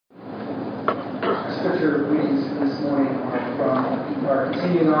scripture readings this morning are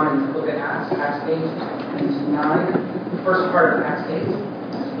continuing on in the book of Acts, Acts 8 into 9, the first part of Acts 8 into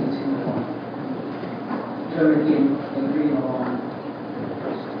 1. Join me in reading along.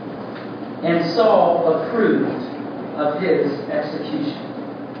 And Saul approved of his execution.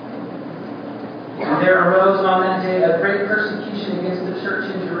 And there arose on that day a great persecution against the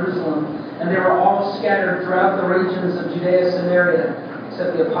church in Jerusalem, and they were all scattered throughout the regions of Judea, Samaria,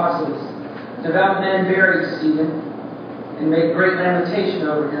 except the apostles. Devout men buried Stephen, and made great lamentation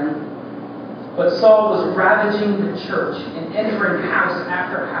over him. But Saul was ravaging the church, and entering house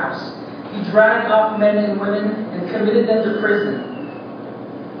after house. He dragged up men and women, and committed them to prison.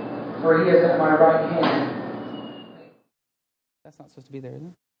 For he is at my right hand. That's not supposed to be there, is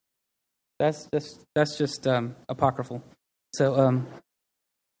it? That's just apocryphal. So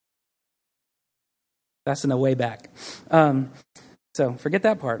that's in a way back. So forget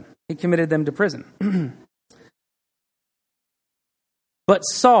that part. He committed them to prison. But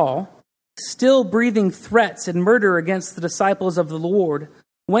Saul, still breathing threats and murder against the disciples of the Lord,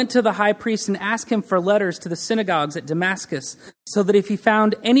 went to the high priest and asked him for letters to the synagogues at Damascus, so that if he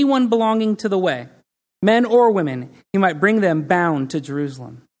found anyone belonging to the way, men or women, he might bring them bound to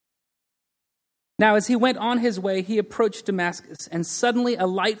Jerusalem. Now, as he went on his way, he approached Damascus, and suddenly a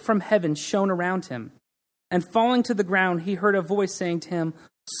light from heaven shone around him. And falling to the ground, he heard a voice saying to him,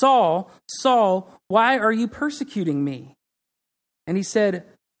 "Saul, Saul, why are you persecuting me?" And he said,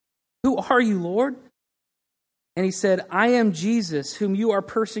 "Who are you, Lord?" And he said, "I am Jesus, whom you are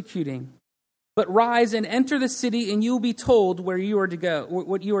persecuting. But rise and enter the city, and you will be told where you are to go,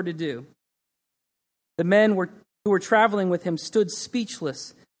 what you are to do." The men who were traveling with him stood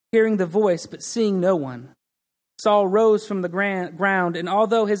speechless, hearing the voice, but seeing no one. Saul rose from the ground, and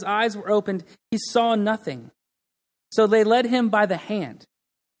although his eyes were opened, he saw nothing. So they led him by the hand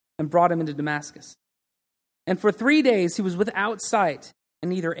and brought him into Damascus. And for 3 days he was without sight, and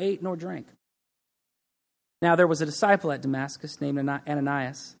neither ate nor drank. Now there was a disciple at Damascus named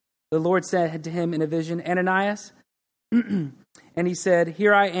Ananias. The Lord said to him in a vision, "Ananias?" And he said,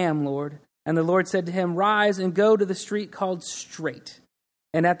 "Here I am, Lord." And the Lord said to him, "Rise and go to the street called Straight,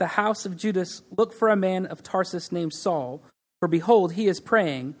 and at the house of Judas look for a man of Tarsus named Saul, for behold, he is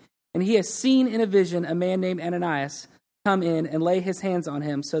praying, and he has seen in a vision a man named Ananias come in and lay his hands on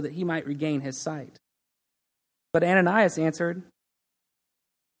him so that he might regain his sight." But Ananias answered,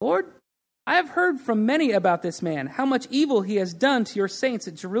 "Lord, I have heard from many about this man, how much evil he has done to your saints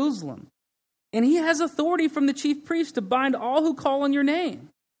at Jerusalem. And he has authority from the chief priest to bind all who call on your name."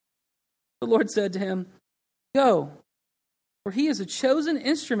 The Lord said to him, "Go, for he is a chosen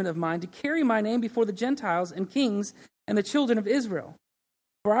instrument of mine to carry my name before the Gentiles and kings and the children of Israel.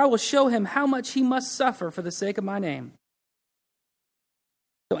 For I will show him how much he must suffer for the sake of my name."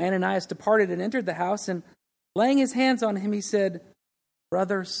 So Ananias departed and entered the house, and laying his hands on him, he said,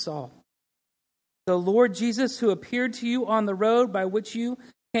 "Brother Saul, the Lord Jesus, who appeared to you on the road by which you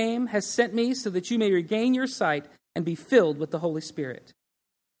came, has sent me so that you may regain your sight and be filled with the Holy Spirit."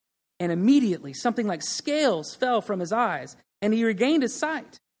 And immediately something like scales fell from his eyes, and he regained his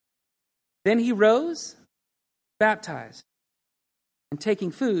sight. Then he rose, baptized, and taking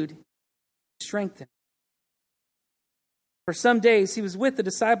food, strengthened. For some days he was with the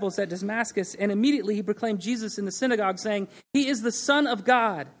disciples at Damascus, and immediately he proclaimed Jesus in the synagogue, saying, "He is the Son of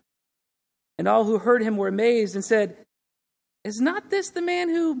God." And all who heard him were amazed and said, "Is not this the man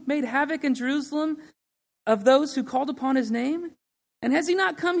who made havoc in Jerusalem of those who called upon his name? And has he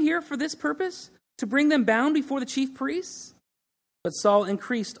not come here for this purpose, to bring them bound before the chief priests?" But Saul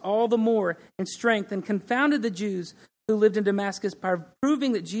increased all the more in strength and confounded the Jews who lived in Damascus by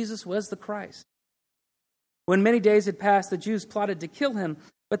proving that Jesus was the Christ. When many days had passed, the Jews plotted to kill him,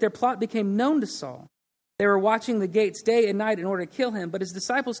 but their plot became known to Saul. They were watching the gates day and night in order to kill him, but his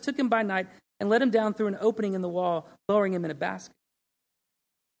disciples took him by night and let him down through an opening in the wall, lowering him in a basket.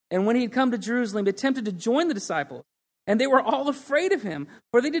 And when he had come to Jerusalem, he attempted to join the disciples, and they were all afraid of him,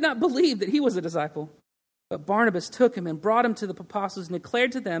 for they did not believe that he was a disciple. But Barnabas took him and brought him to the apostles and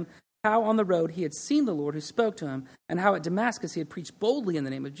declared to them how on the road he had seen the Lord who spoke to him, and how at Damascus he had preached boldly in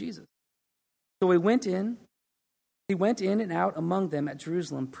the name of Jesus. So he went in and out among them at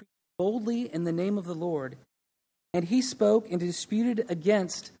Jerusalem, preaching boldly in the name of the Lord. And he spoke and disputed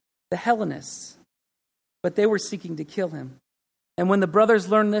against the Hellenists, but they were seeking to kill him. And when the brothers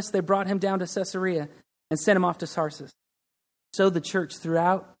learned this, they brought him down to Caesarea and sent him off to Tarsus. So the church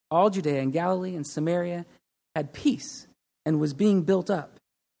throughout all Judea and Galilee and Samaria had peace and was being built up,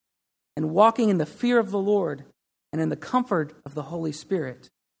 and walking in the fear of the Lord and in the comfort of the Holy Spirit,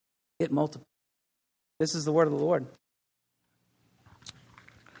 it multiplied. This is the word of the Lord.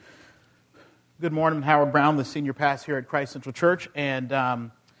 Good morning. I'm Howard Brown, the senior pastor here at Christ Central Church, and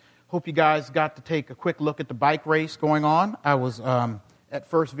hope you guys got to take a quick look at the bike race going on. I was at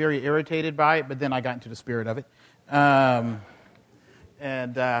first very irritated by it, but then I got into the spirit of it.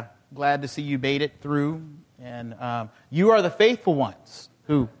 And glad to see you made it through. And you are the faithful ones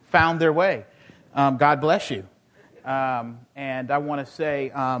who found their way. God bless you. And I want to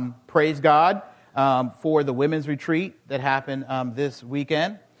say praise God for the women's retreat that happened this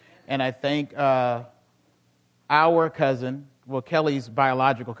weekend. And I thank our cousin, well, Kelly's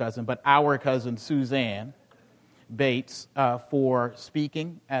biological cousin, but our cousin Suzanne Bates for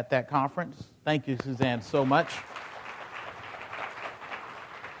speaking at that conference. Thank you, Suzanne, so much.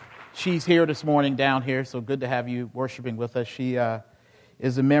 She's here this morning down here, so good to have you worshiping with us. She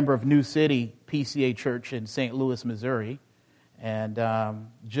is a member of New City PCA Church in St. Louis, Missouri, and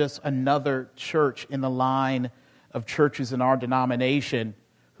just another church in the line of churches in our denomination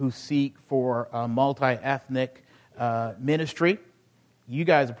who seek for a multi-ethnic ministry. You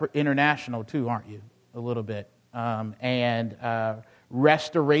guys are international too, aren't you? A little bit. And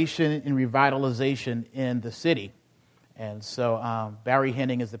restoration and revitalization in the city. And so Barry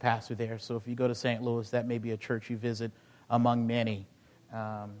Henning is the pastor there. So if you go to St. Louis, that may be a church you visit among many.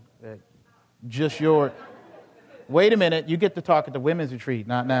 Wait a minute, you get to talk at the women's retreat,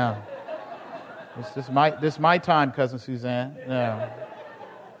 not now. This is my time, Cousin Suzanne. No.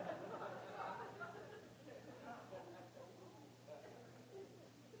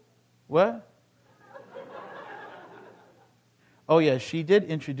 What? Oh, yeah, she did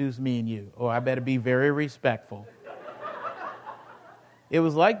introduce me and you. Oh, I better be very respectful. It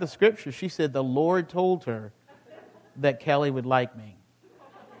was like the scripture. She said the Lord told her that Kelly would like me.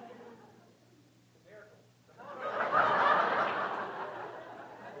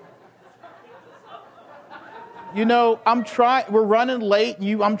 You know, we're running late.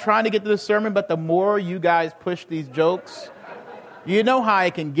 I'm trying to get to the sermon, but the more you guys push these jokes, you know how I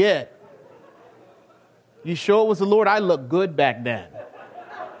can get. You sure it was the Lord? I looked good back then.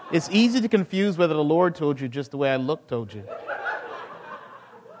 It's easy to confuse whether the Lord told you just the way I looked told you.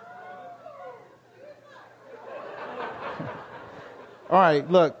 All right,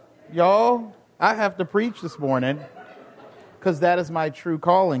 look, y'all, I have to preach this morning because that is my true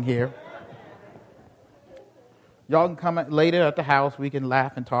calling here. Y'all can come later at the house. We can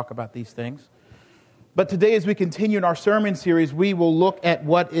laugh and talk about these things. But today, as we continue in our sermon series, we will look at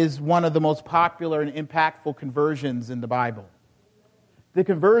what is one of the most popular and impactful conversions in the Bible. The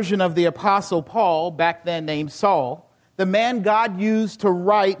conversion of the Apostle Paul, back then named Saul, the man God used to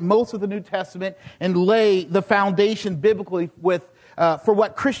write most of the New Testament and lay the foundation biblically for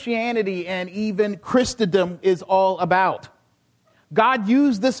what Christianity and even Christendom is all about. God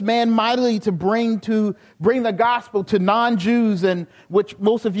used this man mightily to bring the gospel to non-Jews, and which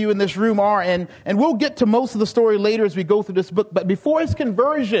most of you in this room are. And we'll get to most of the story later as we go through this book. But before his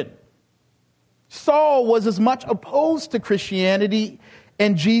conversion, Saul was as much opposed to Christianity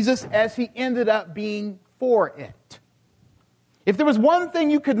and Jesus as he ended up being for it. If there was one thing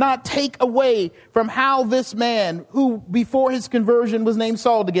you could not take away from how this man, who before his conversion was named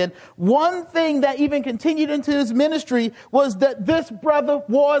Saul again, one thing that even continued into his ministry was that this brother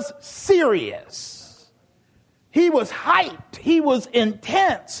was serious. He was hyped. He was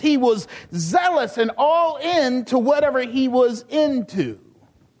intense. He was zealous and all in to whatever he was into.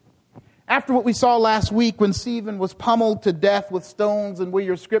 After what we saw last week when Stephen was pummeled to death with stones, and where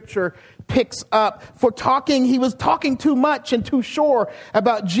your scripture picks up for he was talking too much and too sure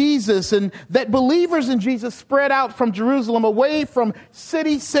about Jesus, and that believers in Jesus spread out from Jerusalem away from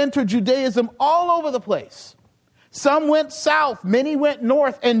city-centered Judaism all over the place. Some went south, many went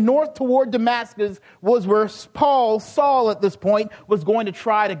north, and north toward Damascus was where Saul at this point was going to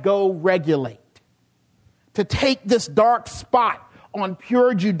try to go regulate, to take this dark spot on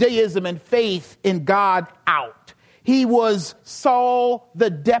pure Judaism and faith in God out. He was Saul, the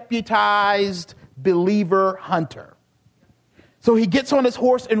deputized believer hunter. So he gets on his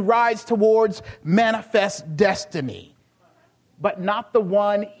horse and rides towards manifest destiny, but not the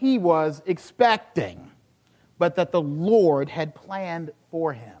one he was expecting, but that the Lord had planned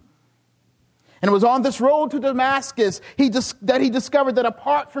for him. And it was on this road to Damascus that he discovered that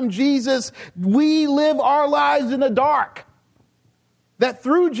apart from Jesus, we live our lives in the dark. That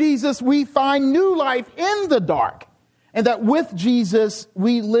through Jesus, we find new life in the dark. And that with Jesus,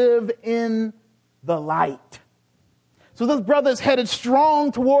 we live in the light. So this brother is headed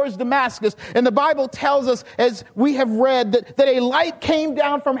strong towards Damascus. And the Bible tells us, as we have read, that a light came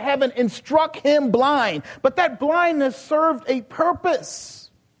down from heaven and struck him blind. But that blindness served a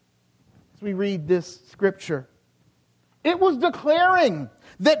purpose. As we read this scripture, it was declaring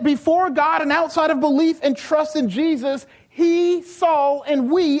that before God and outside of belief and trust in Jesus, he, Saul,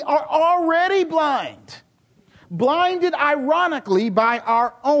 and we are already blind. Blinded, ironically, by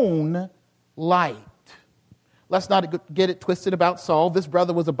our own light. Let's not get it twisted about Saul. This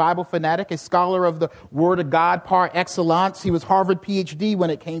brother was a Bible fanatic, a scholar of the Word of God par excellence. He was Harvard PhD when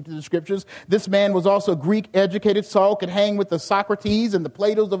it came to the Scriptures. This man was also Greek-educated. Saul could hang with the Socrates and the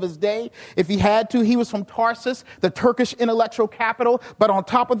Platos of his day if he had to. He was from Tarsus, the Turkish intellectual capital. But on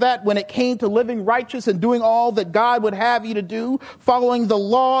top of that, when it came to living righteous and doing all that God would have you to do, following the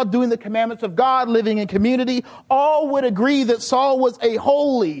law, doing the commandments of God, living in community, all would agree that Saul was a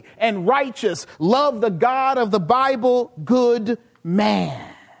holy and righteous, love the God of the Bible, good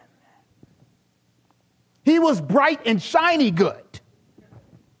man. He was bright and shiny good.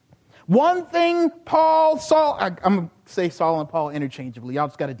 One thing I'm going to say Saul and Paul interchangeably. Y'all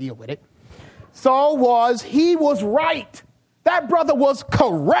just got to deal with it. He was right. That brother was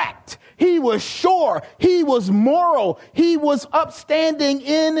correct. He was sure. He was moral. He was upstanding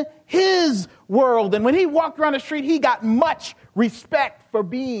in his world. And when he walked around the street, he got much respect for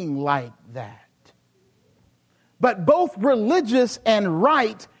being like that. But both religious and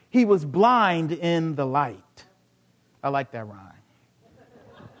right, he was blind in the light. I like that rhyme.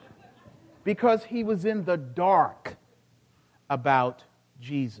 Because he was in the dark about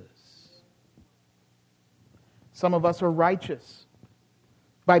Jesus. Some of us are righteous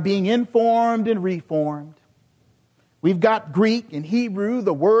by being informed and reformed. We've got Greek and Hebrew,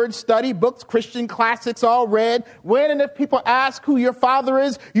 the word study books, Christian classics all read. When and if people ask who your father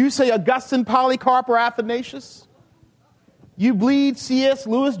is, you say Augustine, Polycarp, or Athanasius. You bleed C.S.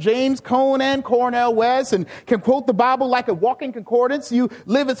 Lewis, James Cone, and Cornel West, and can quote the Bible like a walking concordance. You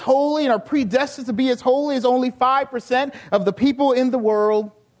live as holy and are predestined to be as holy as only 5% of the people in the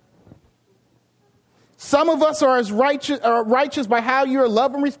world. Some of us are as righteous by how you're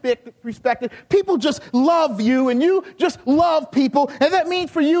loved and respected. People just love you, and you just love people. And that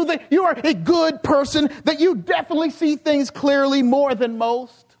means for you that you are a good person, that you definitely see things clearly more than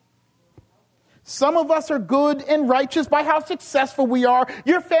most. Some of us are good and righteous by how successful we are.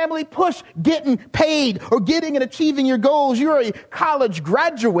 Your family push getting paid or getting and achieving your goals. You're a college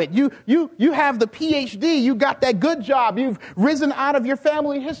graduate. You have the PhD. You got that good job. You've risen out of your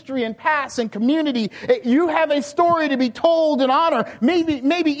family history and past and community. You have a story to be told in honor,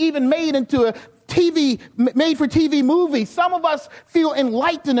 maybe even made into a made for TV movie. Some of us feel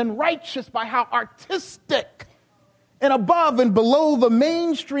enlightened and righteous by how artistic and above and below the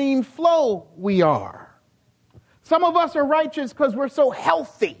mainstream flow we are. Some of us are righteous because we're so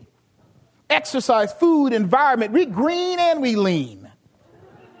healthy. Exercise, food, environment. We green and we lean.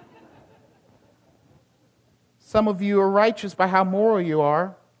 Some of you are righteous by how moral you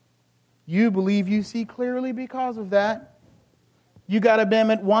are. You believe you see clearly because of that. You got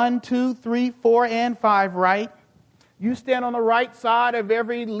Amendment 1, 2, 3, 4, and 5 right. You stand on the right side of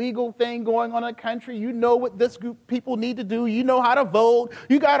every legal thing going on in the country. You know what this group of people need to do. You know how to vote.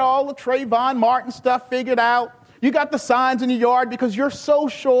 You got all the Trayvon Martin stuff figured out. You got the signs in your yard because you're so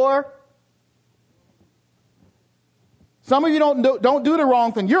sure. Some of you don't do the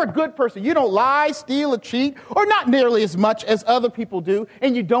wrong thing. You're a good person. You don't lie, steal, or cheat, or not nearly as much as other people do,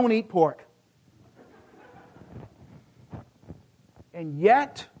 and you don't eat pork. And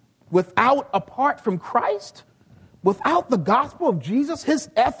yet, apart from Christ, without the gospel of Jesus, his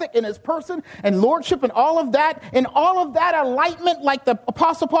ethic and his person and lordship and all of that enlightenment like the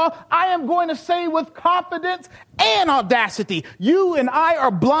Apostle Paul, I am going to say with confidence and audacity, you and I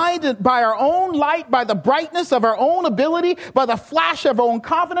are blinded by our own light, by the brightness of our own ability, by the flash of our own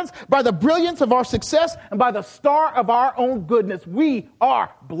confidence, by the brilliance of our success, and by the star of our own goodness. We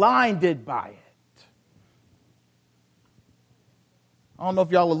are blinded by it. I don't know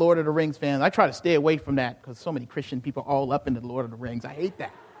if y'all are Lord of the Rings fans. I try to stay away from that because so many Christian people all up into the Lord of the Rings. I hate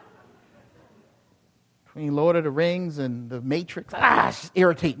that. Between Lord of the Rings and the Matrix, it's just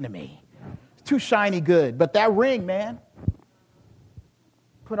irritating to me. It's too shiny good. But that ring, man,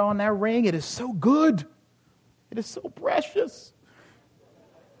 put on that ring, it is so good. It is so precious.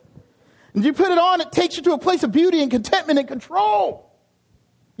 And you put it on, it takes you to a place of beauty and contentment and control.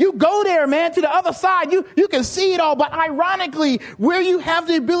 You go there, man, to the other side. You can see it all. But ironically, where you have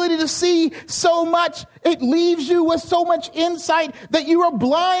the ability to see so much, it leaves you with so much insight that you are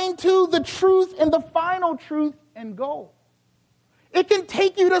blind to the truth and the final truth and goal. It can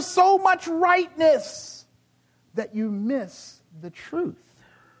take you to so much rightness that you miss the truth.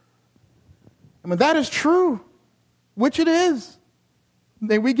 And when that is true, which it is,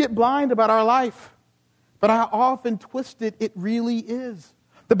 then we get blind about our life. But how often twisted it really is.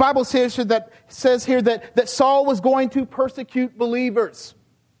 The Bible says here that Saul was going to persecute believers.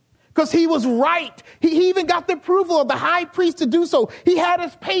 because he was right. He even got the approval of the high priest to do so. He had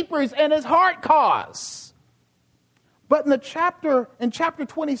his papers and his heart cause. But in chapter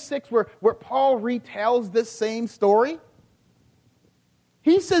 26, where Paul retells this same story,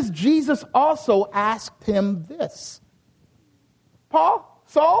 he says Jesus also asked him this.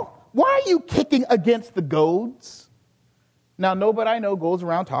 Saul, why are you kicking against the goads? Now, nobody I know goes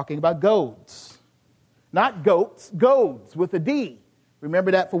around talking about goads. Not goats, goads with a D.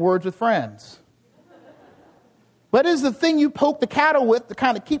 Remember that for Words with Friends. What is the thing you poke the cattle with to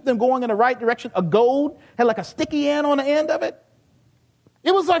kind of keep them going in the right direction? A goad had like a sticky end on the end of it.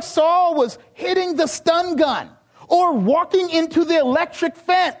 It was like Saul was hitting the stun gun or walking into the electric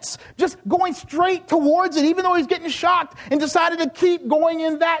fence, just going straight towards it, even though he's getting shocked, and decided to keep going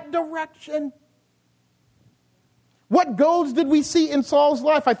in that direction. What goads did we see in Saul's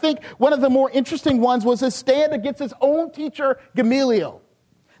life? I think one of the more interesting ones was his stand against his own teacher, Gamaliel.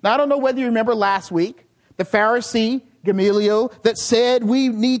 Now, I don't know whether you remember last week, the Pharisee, Gamaliel, that said we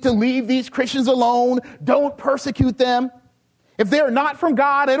need to leave these Christians alone, don't persecute them. If they're not from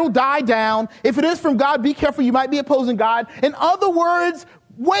God, it'll die down. If it is from God, be careful, you might be opposing God. In other words,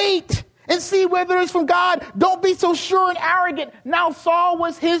 wait and see whether it's from God. Don't be so sure and arrogant. Now Saul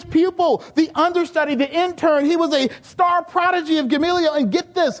was his pupil, the understudy, the intern. He was a star prodigy of Gamaliel. And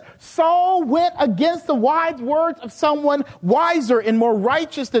get this, Saul went against the wise words of someone wiser and more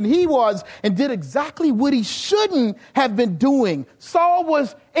righteous than he was and did exactly what he shouldn't have been doing. Saul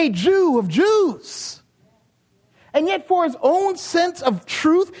was a Jew of Jews. And yet for his own sense of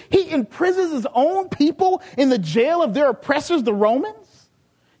truth, he imprisons his own people in the jail of their oppressors, the Romans.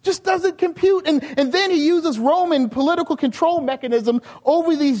 Just doesn't compute. And then he uses Roman political control mechanism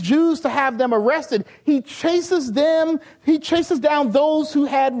over these Jews to have them arrested. He chases down those who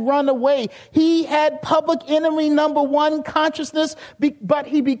had run away. He had public enemy number one consciousness, but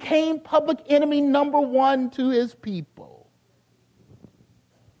he became public enemy number one to his people.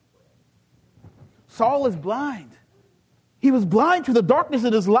 Saul is blind. He was blind to the darkness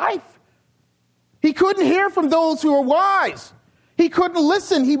in his life. He couldn't hear from those who were wise. He couldn't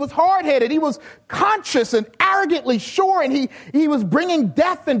listen. He was hard-headed. He was conscious and arrogantly sure, and he was bringing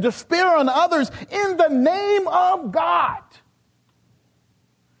death and despair on others in the name of God.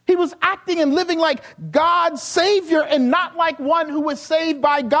 He was acting and living like God's Savior and not like one who was saved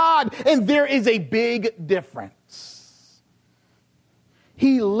by God, and there is a big difference.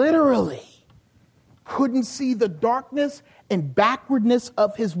 He literally couldn't see the darkness and backwardness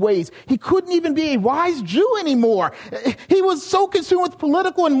of his ways. He couldn't even be a wise Jew anymore. He was so consumed with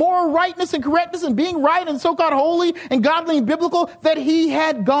political and moral rightness and correctness and being right and so-called holy and godly and biblical that he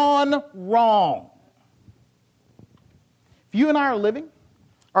had gone wrong. If you and I are living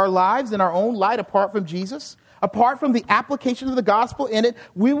our lives in our own light apart from Jesus, apart from the application of the gospel in it,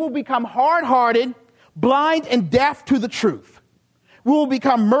 we will become hard-hearted, blind and deaf to the truth. We will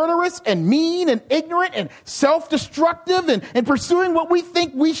become murderous and mean and ignorant and self-destructive and pursuing what we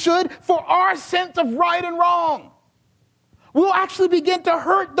think we should for our sense of right and wrong. We'll actually begin to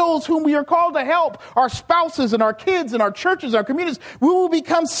hurt those whom we are called to help, our spouses and our kids and our churches, our communities. We will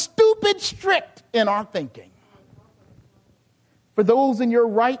become stupid strict in our thinking. For those in your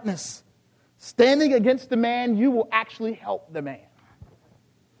rightness, standing against the man, you will actually help the man.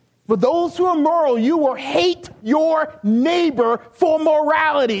 For those who are moral, you will hate your neighbor for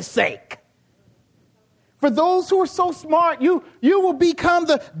morality's sake. For those who are so smart, you will become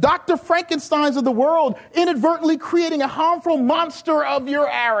the Dr. Frankensteins of the world, inadvertently creating a harmful monster of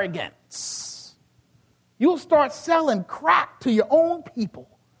your arrogance. You'll start selling crack to your own people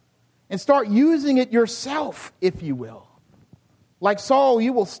and start using it yourself, if you will. Like Saul,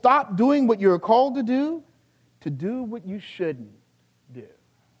 you will stop doing what you're called to do what you shouldn't do.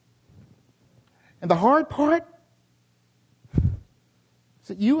 And the hard part is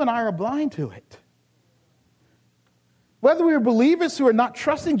that you and I are blind to it. Whether we are believers who are not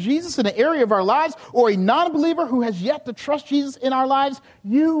trusting Jesus in an area of our lives or a non-believer who has yet to trust Jesus in our lives,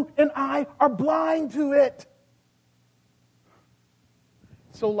 you and I are blind to it.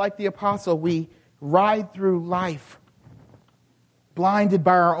 So like the apostle, we ride through life blinded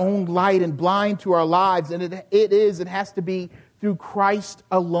by our own light and blind to our lives. And it has to be through Christ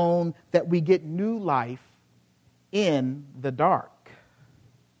alone that we get new life in the dark.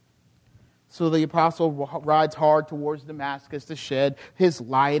 So the apostle rides hard towards Damascus to shed his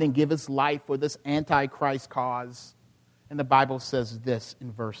light and give his life for this antichrist cause. And the Bible says this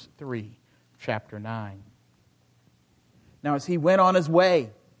in verse 3, chapter 9. Now as he went on his way,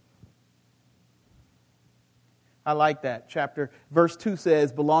 I like that. Verse 2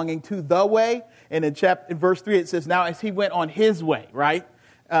 says, belonging to the way. And in verse 3 it says, now as he went on his way, right?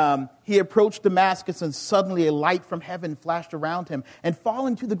 he approached Damascus, and suddenly a light from heaven flashed around him. And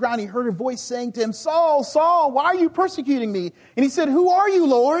falling to the ground, he heard a voice saying to him, Saul, Saul, why are you persecuting me? And he said, who are you,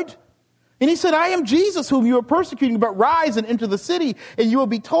 Lord? And he said, I am Jesus, whom you are persecuting, but rise and enter the city, and you will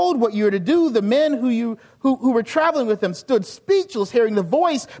be told what you are to do. The men who were traveling with him stood speechless, hearing the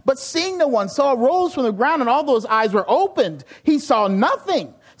voice, but seeing no one. Saul rose from the ground, and although his eyes were opened, he saw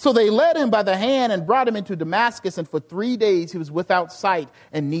nothing. So they led him by the hand and brought him into Damascus, and for 3 days he was without sight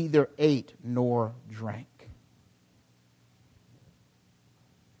and neither ate nor drank.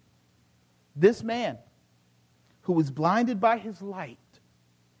 This man, who was blinded by his light,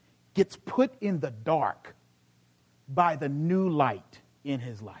 gets put in the dark by the new light in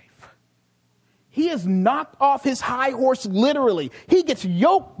his life. He is knocked off his high horse, literally. He gets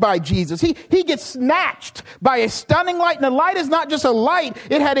yoked by Jesus. He gets snatched by a stunning light. And the light is not just a light.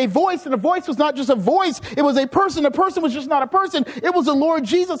 It had a voice, and the voice was not just a voice. It was a person. The person was just not a person. It was the Lord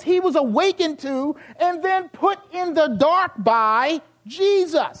Jesus. He was awakened to and then put in the dark by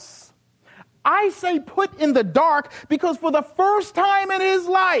Jesus. I say put in the dark because for the first time in his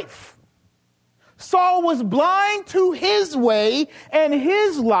life, Saul was blind to his way and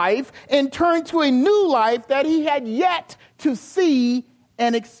his life and turned to a new life that he had yet to see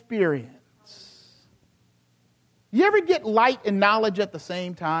and experience. You ever get light and knowledge at the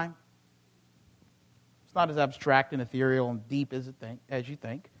same time? It's not as abstract and ethereal and deep as you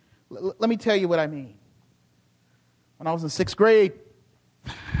think. Let me tell you what I mean. When I was in 6th grade,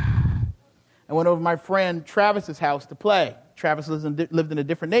 I went over to my friend Travis's house to play. Travis lived in a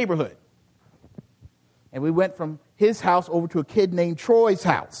different neighborhood. And we went from his house over to a kid named Troy's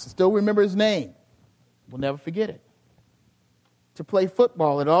house. Still remember his name. We'll never forget it. To play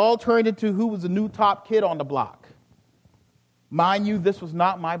football. It all turned into who was the new top kid on the block. Mind you, this was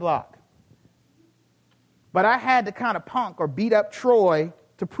not my block. But I had to kind of punk or beat up Troy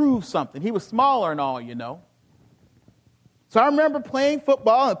to prove something. He was smaller and all, you know. So I remember playing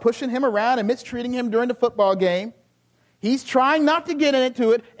football and pushing him around and mistreating him during the football game. He's trying not to get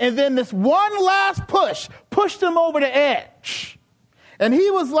into it. And then this one last push pushed him over the edge. And he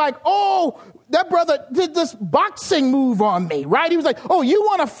was like, oh, that brother did this boxing move on me, right? He was like, oh, you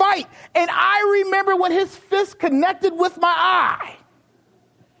want to fight? And I remember when his fist connected with my eye.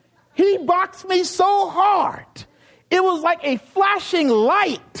 He boxed me so hard. It was like a flashing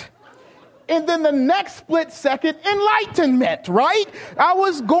light. And then the next split second, enlightenment, right? I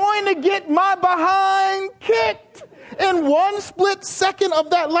was going to get my behind kicked. In one split second of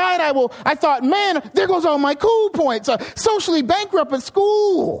that light, I thought, man, there goes all my cool points. Socially bankrupt at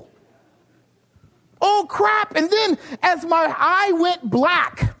school. Oh, crap. And then as my eye went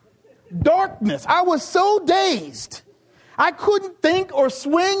black, darkness, I was so dazed. I couldn't think or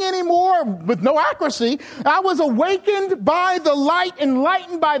swing anymore with no accuracy. I was awakened by the light,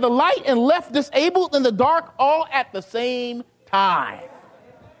 enlightened by the light, and left disabled in the dark all at the same time.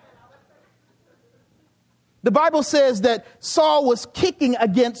 The Bible says that Saul was kicking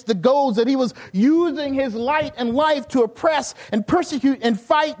against the goads, that he was using his light and life to oppress and persecute and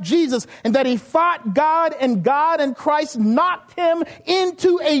fight Jesus, and that he fought God and Christ knocked him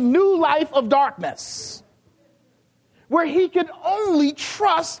into a new life of darkness, where he could only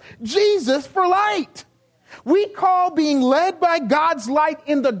trust Jesus for light. We call being led by God's light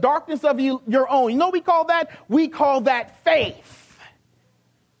in the darkness of your own. You know what we call that? We call that faith.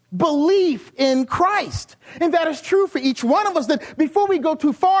 Belief in Christ. And that is true for each one of us, that before we go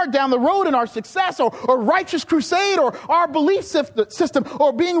too far down the road in our success or righteous crusade or our belief system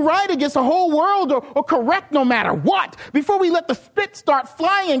or being right against the whole world or correct no matter what, before we let the spit start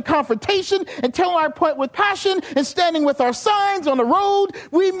flying in confrontation and telling our point with passion and standing with our signs on the road,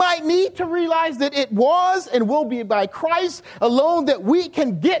 we might need to realize that it was and will be by Christ alone that we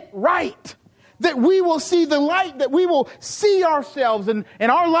can get right. That we will see the light, that we will see ourselves and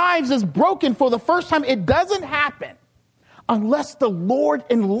our lives as broken for the first time. It doesn't happen unless the Lord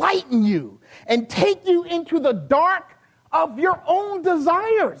enlighten you and take you into the dark of your own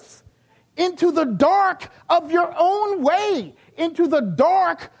desires, into the dark of your own way, into the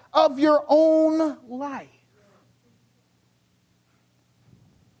dark of your own life.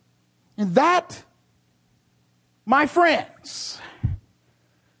 And that, my friends,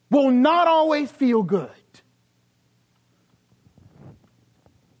 will not always feel good.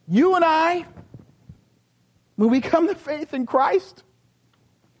 You and I, when we come to faith in Christ,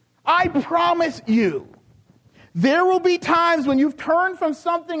 I promise you, there will be times when you've turned from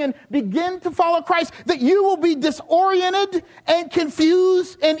something and begin to follow Christ that you will be disoriented and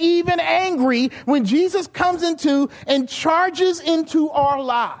confused and even angry when Jesus comes into and charges into our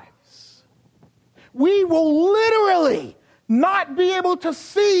lives. We will literally not be able to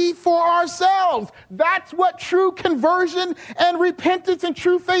see for ourselves. That's what true conversion and repentance and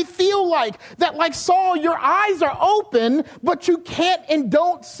true faith feel like. That, like Saul, your eyes are open, but you can't and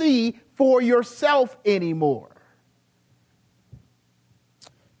don't see for yourself anymore.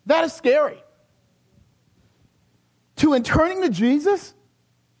 That is scary. In turning to Jesus,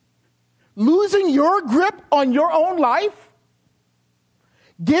 losing your grip on your own life,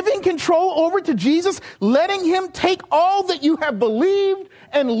 giving control over to Jesus, letting him take all that you have believed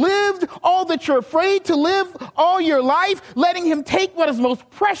and lived, all that you're afraid to live all your life, letting him take what is most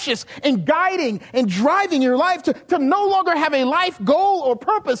precious and guiding and driving your life to no longer have a life goal or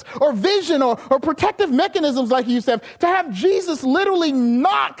purpose or vision or protective mechanisms like you used to have Jesus literally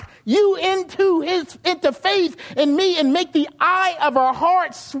knock you into faith in me and make the eye of our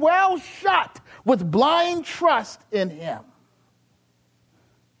heart swell shut with blind trust in him.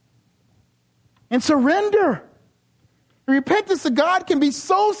 And surrender. Repentance to God can be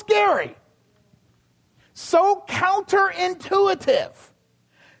so scary, so counterintuitive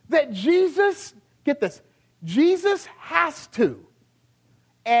that Jesus, get this, Jesus has to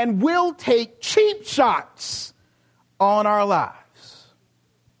and will take cheap shots on our lives.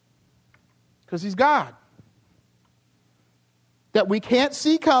 Because he's God. That we can't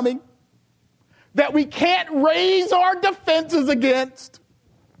see coming, that we can't raise our defenses against.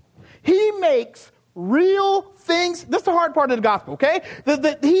 He makes real things, this is the hard part of the gospel, okay?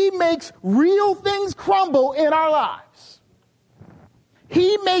 That he makes real things crumble in our lives.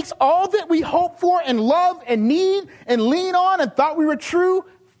 He makes all that we hope for and love and need and lean on and thought we were true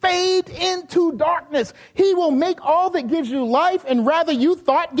fade into darkness. He will make all that gives you life and rather you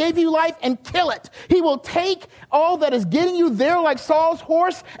thought gave you life and kill it. He will take all that is getting you there like Saul's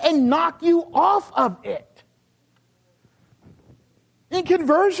horse and knock you off of it. In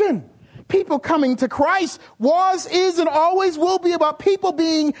conversion, people coming to Christ was, is, and always will be about people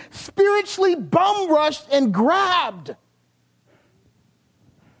being spiritually bum-rushed and grabbed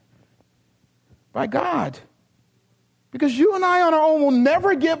by God. Because you and I on our own will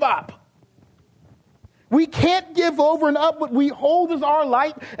never give up. We can't give over and up what we hold as our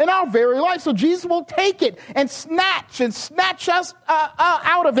light in our very life. So Jesus will take it and snatch us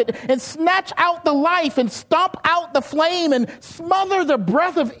out of it and snatch out the life and stomp out the flame and smother the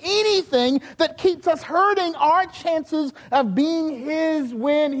breath of anything that keeps us hurting our chances of being his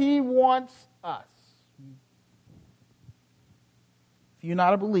when he wants us. If you're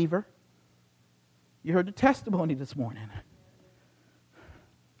not a believer, you heard the testimony this morning.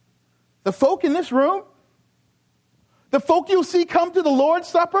 The folk in this room, the folk you'll see come to the Lord's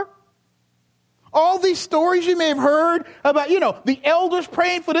Supper, all these stories you may have heard about, the elders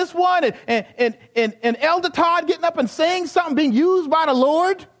praying for this one and Elder Todd getting up and saying something, being used by the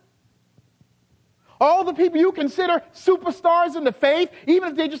Lord. All the people you consider superstars in the faith, even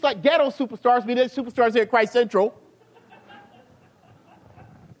if they're just like ghetto superstars, they're superstars here at Christ Central.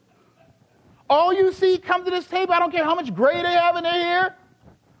 All you see come to this table, I don't care how much gray they have in their hair,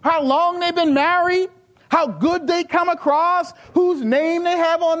 how long they've been married, how good they come across, whose name they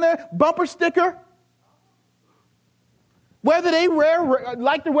have on their bumper sticker, whether they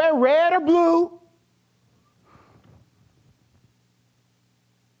like to wear red or blue.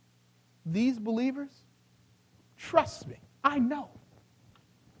 These believers, trust me, I know,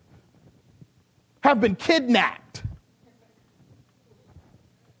 have been kidnapped.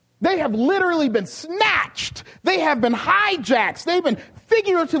 They have literally been snatched. They have been hijacked. They've been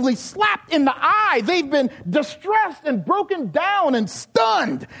figuratively slapped in the eye. They've been distressed and broken down and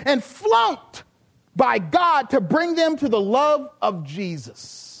stunned and flunked by God to bring them to the love of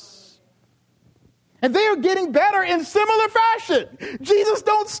Jesus. And they are getting better in similar fashion. Jesus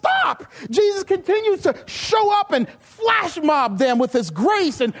don't stop. Jesus continues to show up and flash mob them with his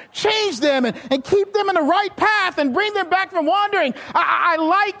grace and change them and keep them in the right path and bring them back from wandering. I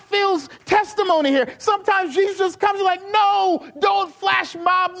like Phil's testimony here. Sometimes Jesus just comes and like, no, don't flash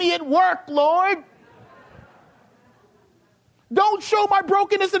mob me at work, Lord. Don't show my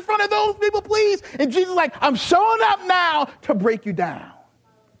brokenness in front of those people, please. And Jesus is like, I'm showing up now to break you down.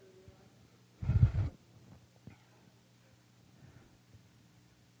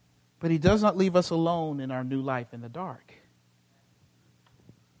 But he does not leave us alone in our new life in the dark.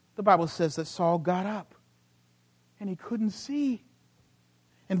 The Bible says that Saul got up and he couldn't see.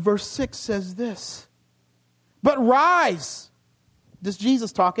 And verse 6 says this, but rise, this is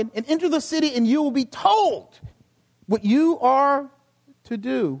Jesus talking, and enter the city and you will be told what you are to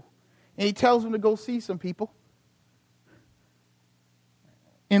do. And he tells him to go see some people.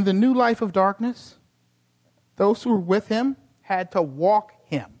 In the new life of darkness, those who were with him had to walk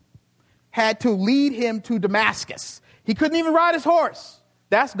him, had to lead him to Damascus, He couldn't even ride his horse.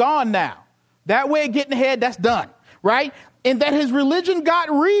 That's gone now. That way of getting ahead, that's done, right? And that his religion got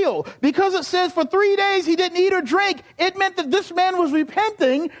real because it says for 3 days he didn't eat or drink. It meant that this man was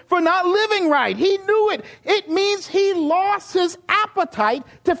repenting for not living right. He knew it. It means he lost his appetite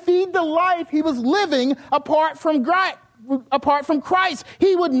to feed the life he was living apart from Christ.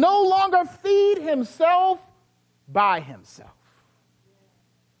 He would no longer feed himself by himself.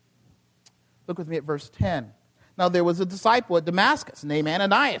 Look with me at verse 10. Now there was a disciple at Damascus named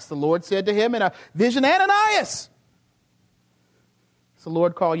Ananias. The Lord said to him in a vision, Ananias. So the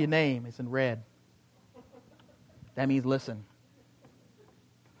Lord called your name. It's in red. That means listen.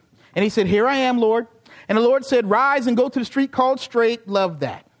 And he said, here I am, Lord. And the Lord said, rise and go to the street called Straight. Love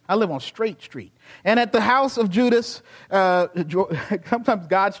that. I live on Straight Street. And at the house of Judas, sometimes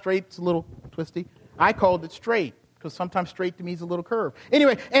God's straight's a little twisty. I called it straight because sometimes straight to me is a little curve.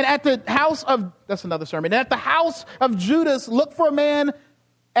 Anyway, and at the house of, that's another sermon. And at the house of Judas, look for a man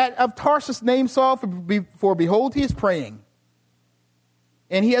of Tarsus named Saul, for behold, he is praying.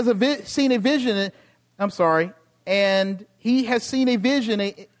 And he has seen a vision, and he has seen a vision,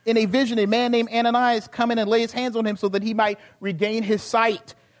 in a vision, a man named Ananias come in and lay his hands on him so that he might regain his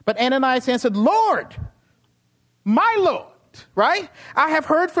sight. But Ananias answered, Lord, my Lord, right? I have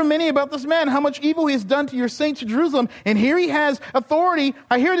heard from many about this man, how much evil he has done to your saints in Jerusalem. And here he has authority.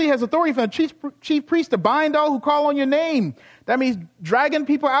 I hear that he has authority from the chief priest to bind all who call on your name. That means dragging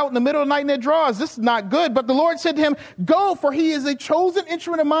people out in the middle of the night in their drawers. This is not good. But the Lord said to him, go, for he is a chosen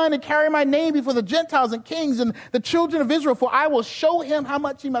instrument of mine to carry my name before the Gentiles and kings and the children of Israel. For I will show him how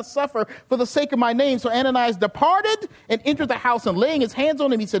much he must suffer for the sake of my name. So Ananias departed and entered the house, and laying his hands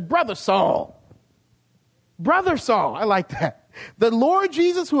on him, he said, Brother Saul, I like that. The Lord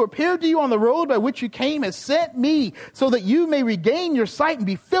Jesus, who appeared to you on the road by which you came, has sent me so that you may regain your sight and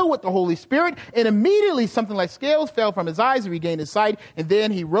be filled with the Holy Spirit. And immediately something like scales fell from his eyes and regained his sight. And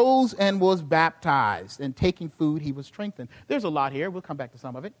then he rose and was baptized. And taking food, he was strengthened. There's a lot here. We'll come back to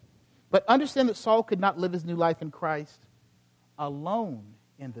some of it. But understand that Saul could not live his new life in Christ alone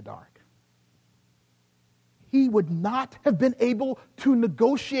in the dark. He would not have been able to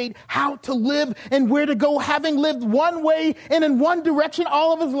negotiate how to live and where to go, having lived one way and in one direction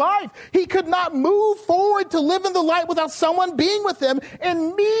all of his life. He could not move forward to live in the light without someone being with him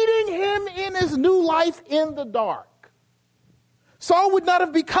and meeting him in his new life in the dark. Saul would not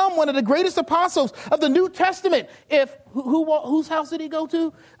have become one of the greatest apostles of the New Testament if, whose house did he go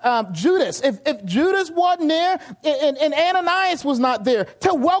to? Judas. If Judas wasn't there and Ananias was not there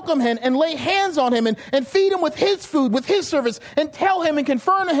to welcome him and lay hands on him and feed him with his food, with his service, and tell him and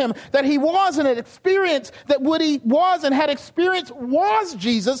confirm to him that he was and had experienced that what he was and had experienced was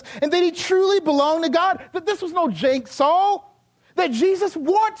Jesus, and that he truly belonged to God, that this was no jank Saul, that Jesus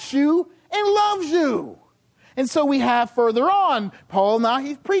wants you and loves you. And so we have further on, Paul, now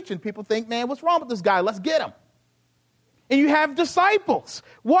he's preaching. People think, man, what's wrong with this guy? Let's get him. And you have disciples.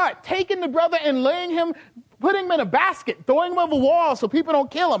 What? Taking the brother and putting him in a basket, throwing him over the wall so people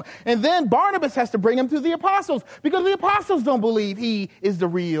don't kill him. And then Barnabas has to bring him to the apostles because the apostles don't believe he is the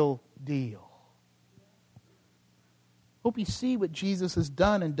real deal. Hope you see what Jesus has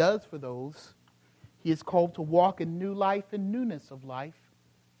done and does for those he is called to walk in new life and newness of life.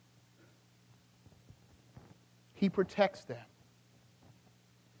 He protects them.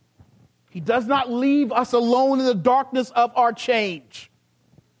 He does not leave us alone in the darkness of our change.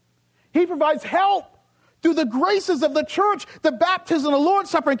 He provides help through the graces of the church, the baptism, the Lord's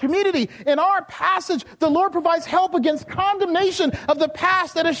Supper, and community. In our passage, the Lord provides help against condemnation of the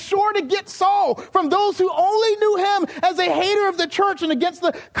past that is sure to get Saul from those who only knew him as a hater of the church, and against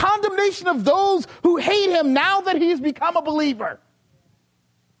the condemnation of those who hate him now that he has become a believer.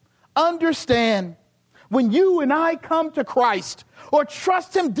 Understand, when you and I come to Christ or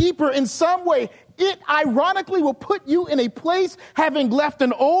trust him deeper in some way, it ironically will put you in a place, having left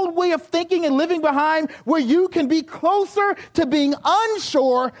an old way of thinking and living behind, where you can be closer to being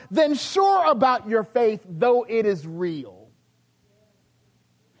unsure than sure about your faith, though it is real.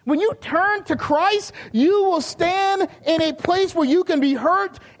 When you turn to Christ, you will stand in a place where you can be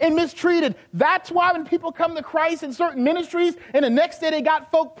hurt and mistreated. That's why when people come to Christ in certain ministries and the next day they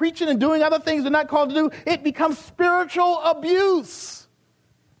got folk preaching and doing other things they're not called to do, it becomes spiritual abuse.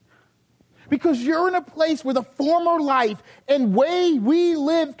 Because you're in a place where the former life and way we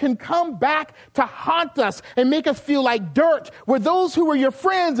live can come back to haunt us and make us feel like dirt, where those who were your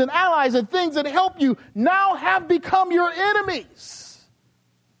friends and allies and things that help you now have become your enemies.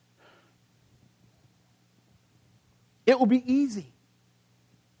 It will be easy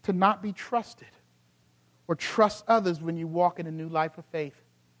to not be trusted or trust others when you walk in a new life of faith.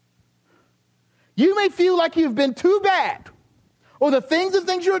 You may feel like you've been too bad, or the things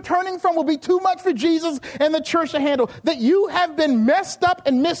you're turning from will be too much for Jesus and the church to handle, that you have been messed up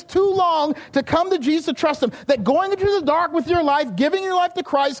and missed too long to come to Jesus to trust him, that going into the dark with your life, giving your life to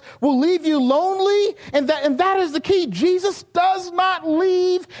Christ, will leave you lonely, and that is the key. Jesus does not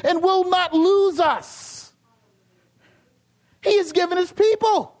leave and will not lose us. He has given his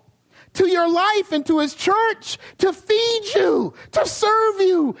people to your life and to his church to feed you, to serve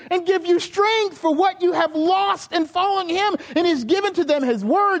you, and give you strength for what you have lost in following him. And he's given to them his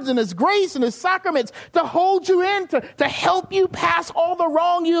words and his grace and his sacraments to hold you in, to help you pass all the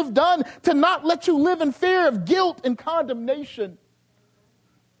wrong you have done, to not let you live in fear of guilt and condemnation.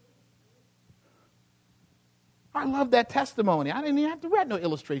 I love that testimony. I didn't even have to read no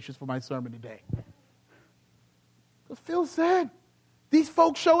illustrations for my sermon today. Because Phil said, these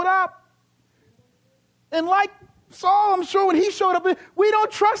folks showed up. And like Saul, I'm sure when he showed up, we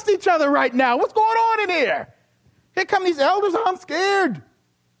don't trust each other right now. What's going on in here? Here come these elders, I'm scared.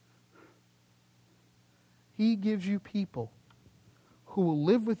 He gives you people who will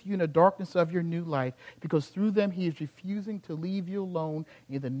live with you in the darkness of your new life, because through them he is refusing to leave you alone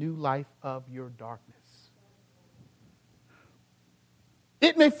in the new life of your darkness.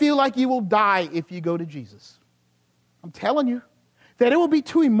 It may feel like you will die if you go to Jesus. I'm telling you. That it will be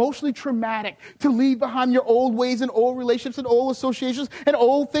too emotionally traumatic to leave behind your old ways and old relationships and old associations and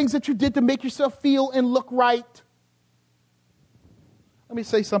old things that you did to make yourself feel and look right. Let me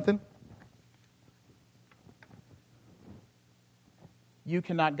say something. You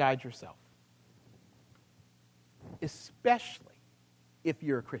cannot guide yourself, especially if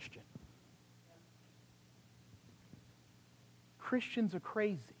you're a Christian. Christians are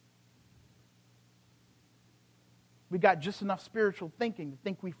crazy. We got just enough spiritual thinking to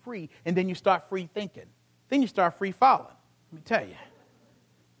think we're free, and then you start free thinking. Then you start free falling. Let me tell you.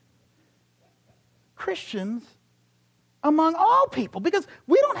 Christians among all people, because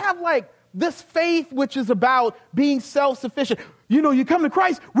we don't have like this faith which is about being self-sufficient. You know, you come to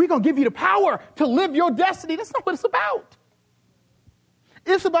Christ, we're going to give you the power to live your destiny. That's not what it's about.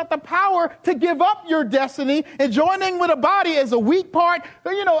 It's about the power to give up your destiny and joining with a body as a weak part.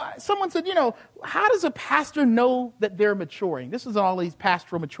 You know, someone said, how does a pastor know that they're maturing? This is all these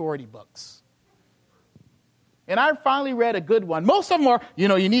pastoral maturity books. And I finally read a good one. Most of them are,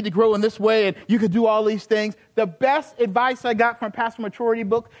 you need to grow in this way and you could do all these things. The best advice I got from a pastoral maturity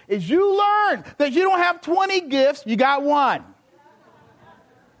book is you learn that you don't have 20 gifts, you got one.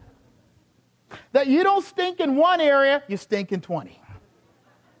 That you don't stink in one area, you stink in 20.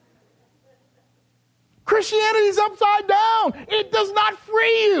 Christianity's upside down. It does not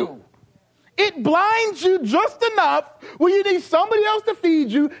free you. It blinds you just enough where you need somebody else to feed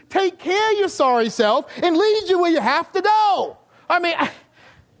you, take care of your sorry self, and lead you where you have to go. I mean,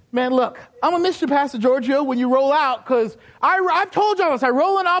 man, look, I'm going to miss you, Pastor Giorgio, when you roll out, because I've told y'all this. I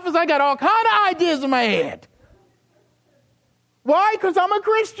roll in office, I got all kind of ideas in my head. Why? Because I'm a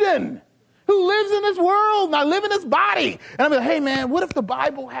Christian who lives in this world, and I live in this body. And I'm like, hey, man, what if the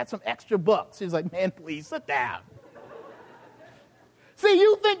Bible had some extra books? He's like, man, please, sit down. See,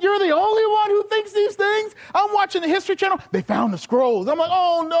 you think you're the only one who thinks these things? I'm watching the History Channel. They found the scrolls. I'm like,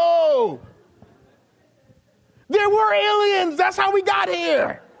 oh, no. There were aliens. That's how we got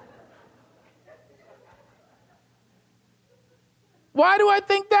here. Why do I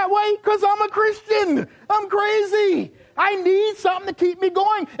think that way? Because I'm a Christian. I'm crazy. I need something to keep me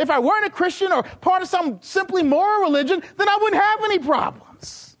going. If I weren't a Christian or part of some simply moral religion, then I wouldn't have any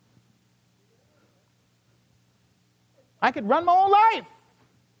problems. I could run my own life.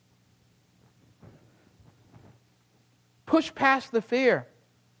 Push past the fear.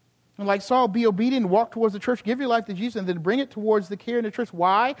 And like Saul, be obedient, walk towards the church, give your life to Jesus, and then bring it towards the care in the church.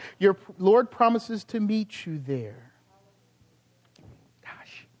 Why? Your Lord promises to meet you there.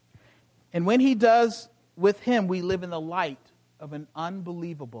 Gosh. And when he does, with him, we live in the light of an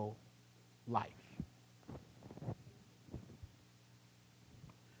unbelievable life.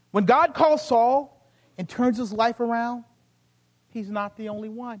 When God calls Saul and turns his life around, he's not the only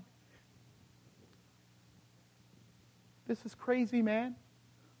one. This is crazy, man.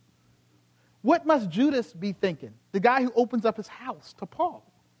 What must Judas be thinking? The guy who opens up his house to Paul.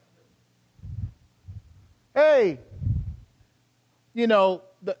 Hey,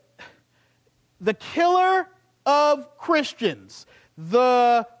 the killer of Christians,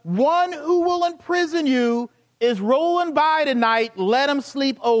 the one who will imprison you, is rolling by tonight. Let him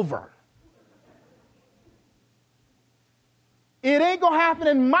sleep over. It ain't going to happen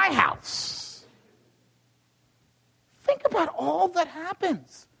in my house. Think about all that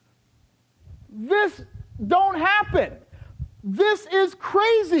happens. This don't happen. This is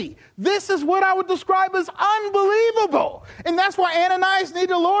crazy. This is what I would describe as unbelievable. And that's why Ananias needed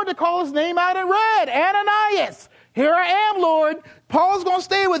the Lord to call his name out in red. Ananias, here I am, Lord. Paul's going to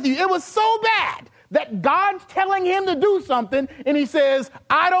stay with you. It was so bad that God's telling him to do something, and he says,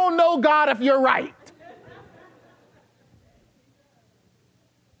 I don't know, God, if you're right.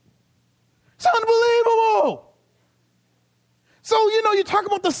 It's unbelievable. So, you talk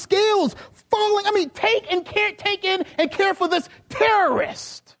about the scales falling. Take in and care for this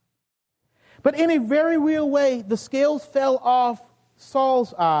terrorist. But in a very real way, the scales fell off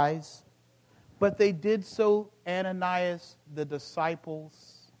Saul's eyes, but they did so Ananias, the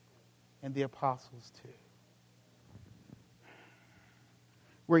disciples, and the apostles too.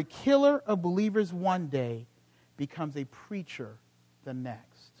 Where a killer of believers one day becomes a preacher the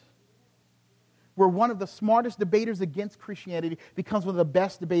next. Where one of the smartest debaters against Christianity becomes one of the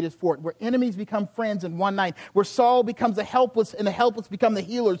best debaters for it. Where enemies become friends in one night. Where Saul becomes the helpless and the helpless become the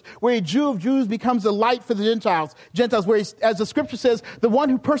healers. Where a Jew of Jews becomes a light for the Gentiles. Where, as the scripture says, the one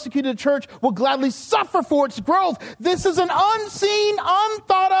who persecuted the church will gladly suffer for its growth. This is an unseen,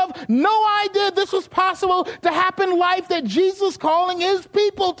 unthought of, no idea this was possible to happen life that Jesus is calling his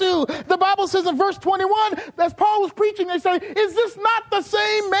people to. The Bible says in verse 21, as Paul was preaching, they say, is this not the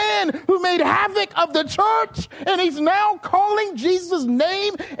same man who made havoc of the church, and he's now calling Jesus'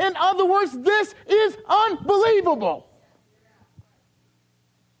 name? In other words, this is unbelievable.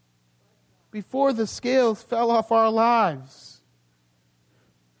 Before the scales fell off our lives,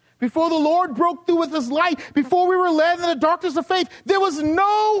 before the Lord broke through with his light, before we were led in the darkness of faith, there was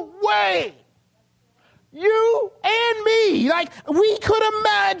no way you and me, we could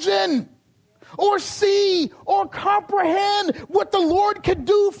imagine or see or comprehend what the Lord could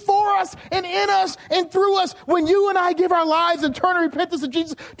do for us and in us and through us when you and I give our lives and turn in repentance to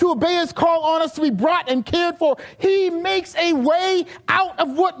Jesus to obey his call on us to be brought and cared for. He makes a way out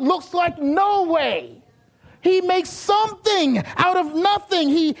of what looks like no way. He makes something out of nothing.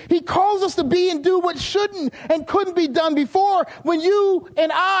 He calls us to be and do what shouldn't and couldn't be done before. When you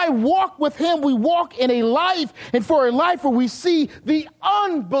and I walk with him, we walk in a life, and for a life where we see the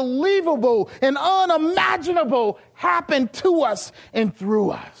unbelievable and unimaginable happen to us and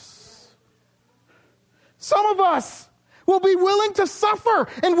through us. Some of us will be willing to suffer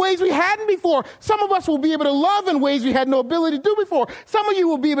in ways we hadn't before. Some of us will be able to love in ways we had no ability to do before. Some of you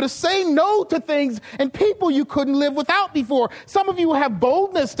will be able to say no to things and people you couldn't live without before. Some of you will have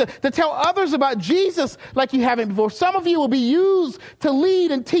boldness to tell others about Jesus like you haven't before. Some of you will be used to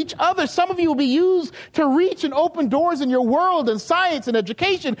lead and teach others. Some of you will be used to reach and open doors in your world and science and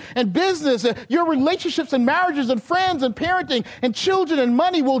education and business. Your relationships and marriages and friends and parenting and children and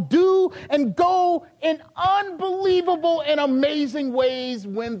money will do and go in unbelievable and amazing ways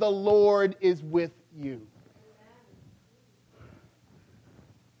when the Lord is with you.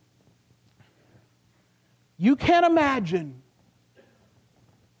 You can't imagine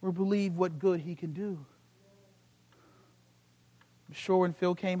or believe what good he can do. I'm sure when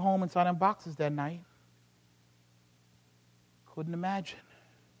Phil came home and saw them boxes that night, couldn't imagine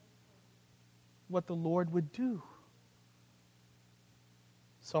what the Lord would do.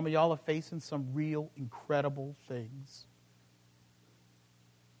 Some of y'all are facing some real incredible things.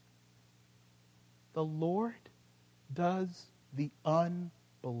 The Lord does the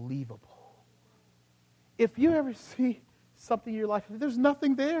unbelievable. If you ever see something in your life, there's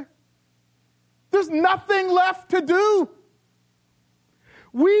nothing there. There's nothing left to do.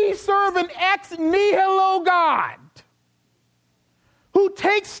 We serve an ex nihilo God who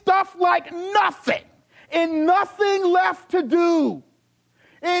takes stuff like nothing and nothing left to do.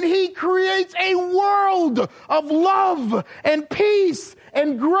 And he creates a world of love and peace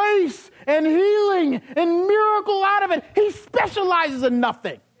and grace and healing and miracle out of it. He specializes in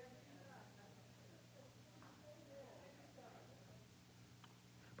nothing.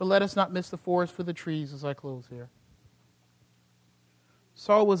 But let us not miss the forest for the trees as I close here.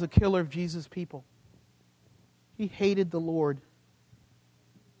 Saul was a killer of Jesus' people. He hated the Lord.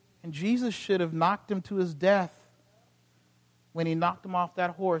 And Jesus should have knocked him to his death when he knocked him off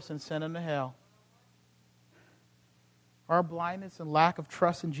that horse and sent him to hell. Our blindness and lack of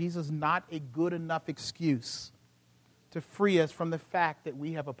trust in Jesus is not a good enough excuse to free us from the fact that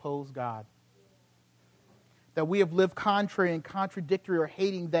we have opposed God. That we have lived contrary and contradictory or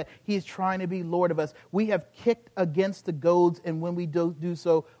hating that he is trying to be Lord of us. We have kicked against the goads, and when we do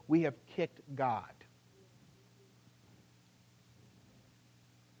so, we have kicked God.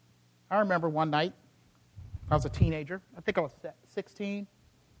 I remember one night, I was a teenager. I think I was 16.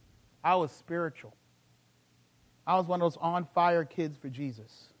 I was spiritual. I was one of those on-fire kids for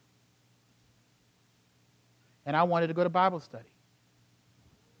Jesus. and I wanted to go to Bible study.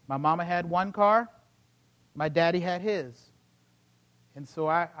 My mama had one car. My daddy had his. And so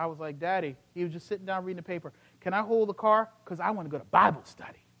I was like, Daddy, he was just sitting down reading the paper. Can I hold the car? Because I want to go to Bible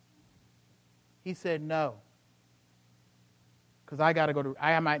study. He said, no. Because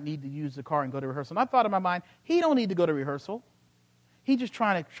I might need to use the car and go to rehearsal. And I thought in my mind, he don't need to go to rehearsal. He's just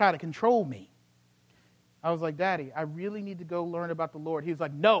trying to control me. I was like, Daddy, I really need to go learn about the Lord. He was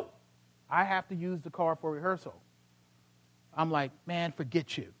like, no, I have to use the car for rehearsal. I'm like, man,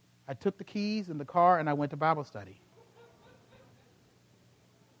 forget you. I took the keys in the car and I went to Bible study.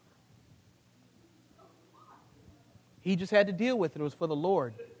 He just had to deal with it. It was for the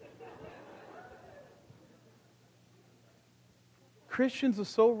Lord. Christians are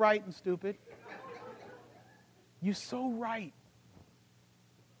so right and stupid. You're so right.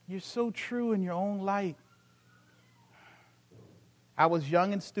 You're so true in your own light. I was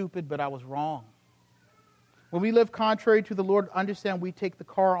young and stupid, but I was wrong. When we live contrary to the Lord, understand we take the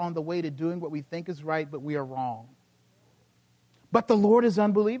car on the way to doing what we think is right, but we are wrong. But the Lord is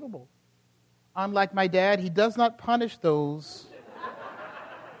unbelievable. Unlike my dad, he does not punish those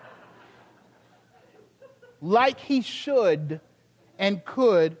like he should and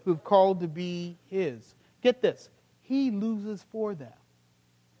could who've called to be his. Get this. He loses for them.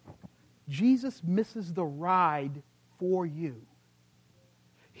 Jesus misses the ride for you.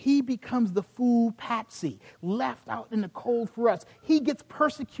 He becomes the fool patsy, left out in the cold for us. He gets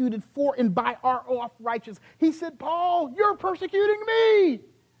persecuted for and by our off-righteous. He said, Paul, you're persecuting me.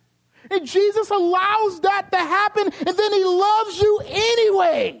 And Jesus allows that to happen, and then he loves you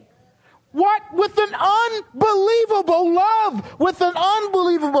anyway. What? With an unbelievable love, with an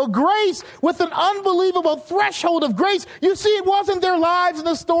unbelievable grace, with an unbelievable threshold of grace. You see, it wasn't their lives in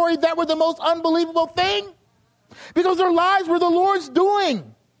the story that were the most unbelievable thing, because their lives were the Lord's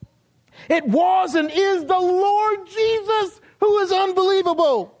doing. It was and is the Lord Jesus who is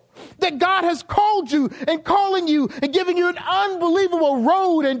unbelievable. That God has called you and calling you and giving you an unbelievable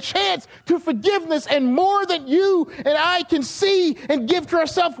road and chance to forgiveness and more than you and I can see and give to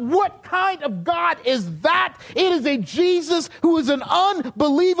ourselves. What kind of God is that? It is a Jesus who is an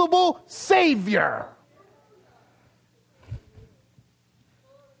unbelievable Savior.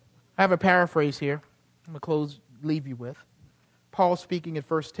 I have a paraphrase here. I'm going to leave you with. Paul speaking in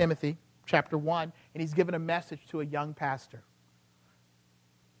 1 Timothy chapter 1, and he's given a message to a young pastor.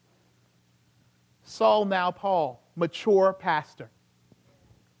 Saul, now Paul, mature pastor.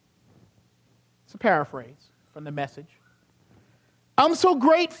 It's a paraphrase from the message. I'm so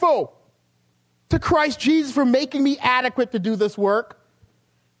grateful to Christ Jesus for making me adequate to do this work.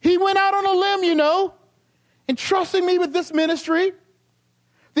 He went out on a limb, entrusting me with this ministry.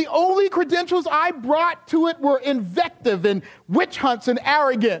 The only credentials I brought to it were invective and witch hunts and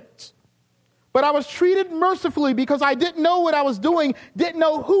arrogance. But I was treated mercifully because I didn't know what I was doing, didn't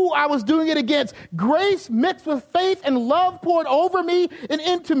know who I was doing it against. Grace mixed with faith and love poured over me and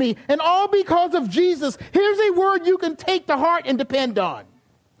into me, and all because of Jesus. Here's a word you can take to heart and depend on.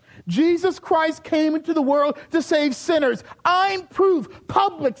 Jesus Christ came into the world to save sinners. I'm proof,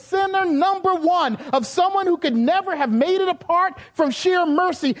 public sinner number one, of someone who could never have made it apart from sheer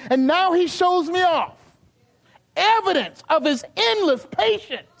mercy, and now he shows me off. Evidence of his endless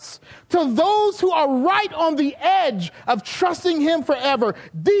patience to those who are right on the edge of trusting him forever.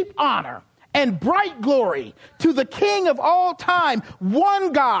 Deep honor and bright glory to the King of all time,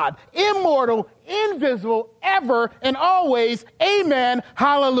 one God, immortal, invisible, ever and always. Amen.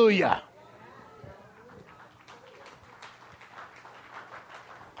 Hallelujah.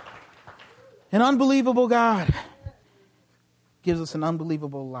 An unbelievable God gives us an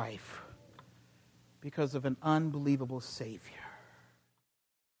unbelievable life because of an unbelievable Savior.